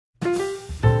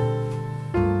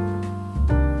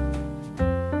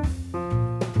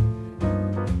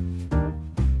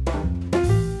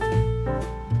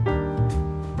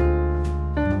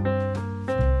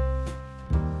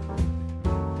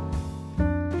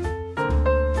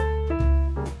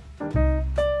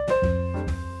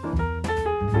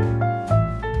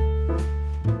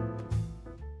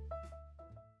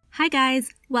Hi guys,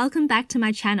 welcome back to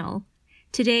my channel.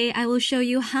 Today I will show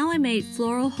you how I made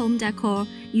floral home decor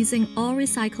using all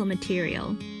recycled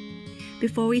material.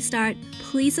 Before we start,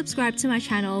 please subscribe to my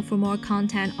channel for more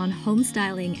content on home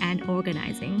styling and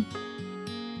organizing.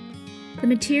 The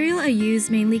material I used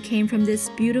mainly came from this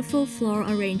beautiful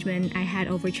floral arrangement I had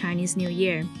over Chinese New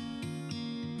Year.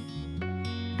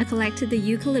 I collected the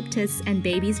eucalyptus and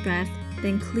baby's breath,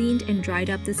 then cleaned and dried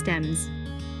up the stems.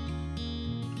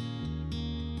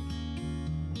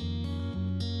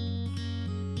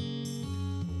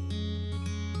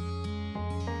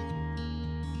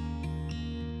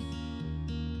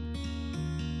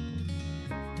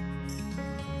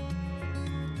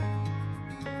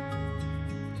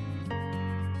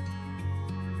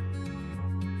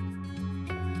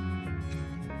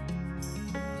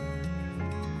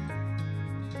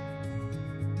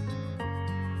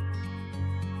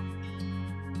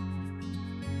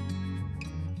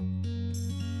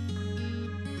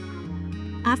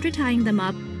 After tying them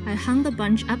up, I hung the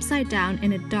bunch upside down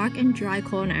in a dark and dry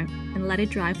corner and let it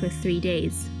dry for 3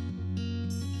 days.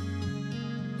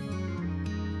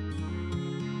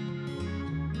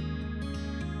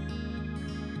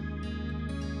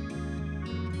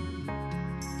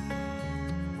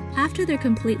 After they're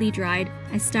completely dried,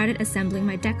 I started assembling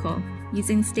my decor,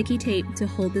 using sticky tape to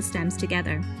hold the stems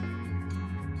together.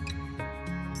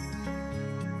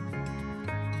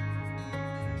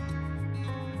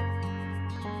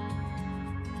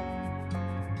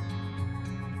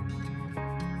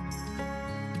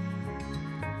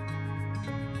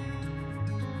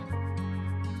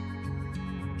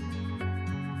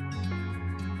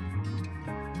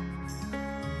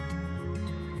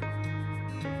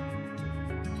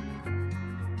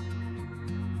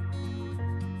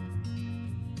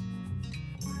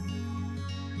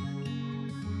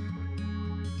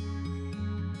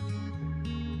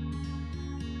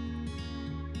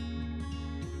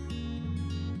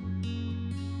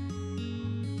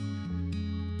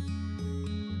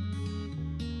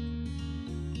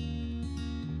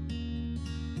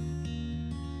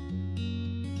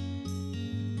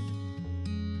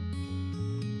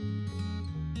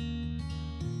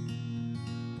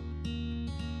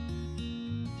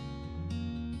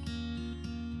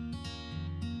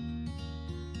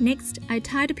 Next, I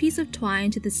tied a piece of twine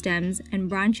to the stems and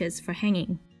branches for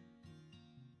hanging.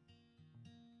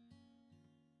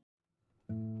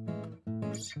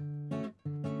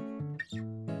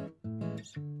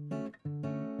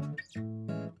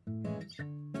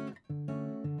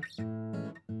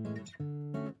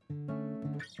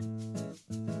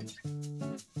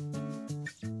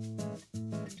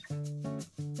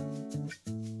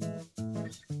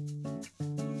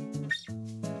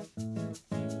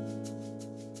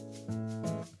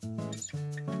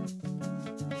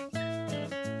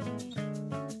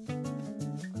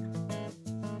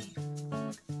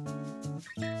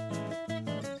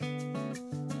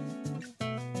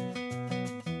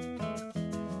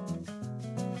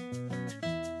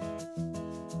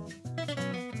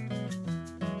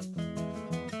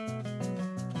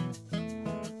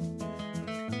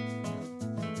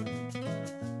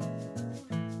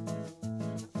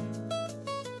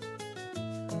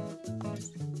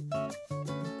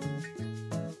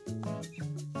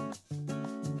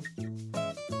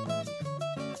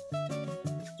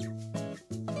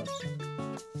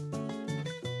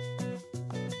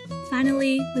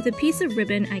 Finally, with a piece of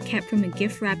ribbon I kept from a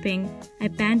gift wrapping, I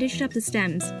bandaged up the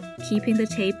stems, keeping the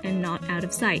tape and knot out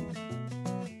of sight.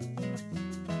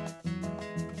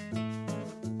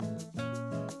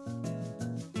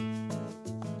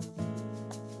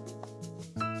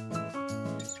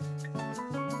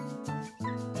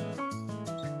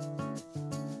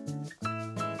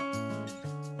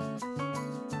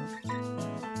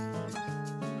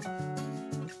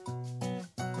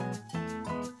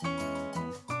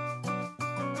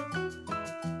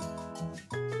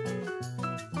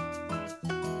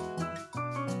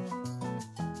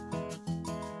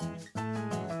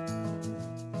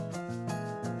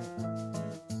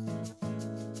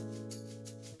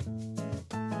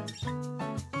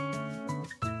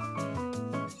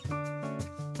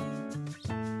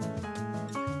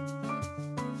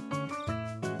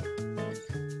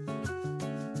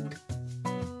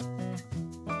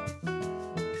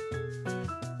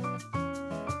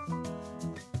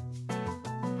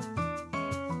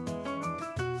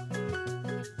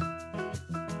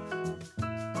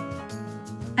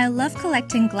 I love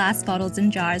collecting glass bottles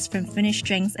and jars from finished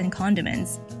drinks and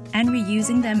condiments, and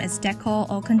reusing them as decor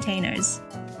or containers.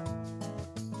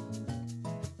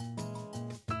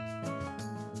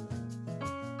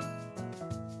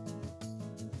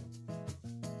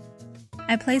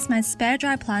 I placed my spare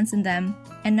dry plants in them,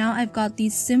 and now I've got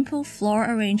these simple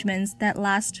floral arrangements that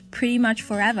last pretty much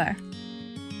forever.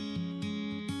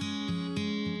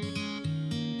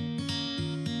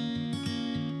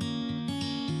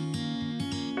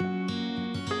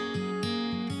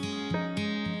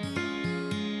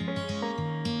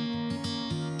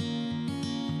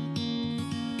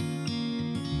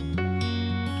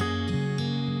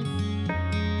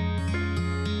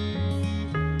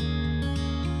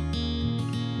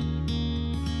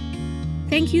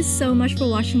 Thank you so much for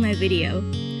watching my video.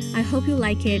 I hope you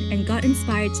like it and got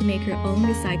inspired to make your own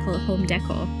recycled home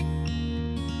decor.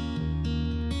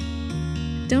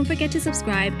 Don't forget to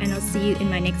subscribe and I'll see you in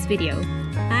my next video.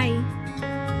 Bye!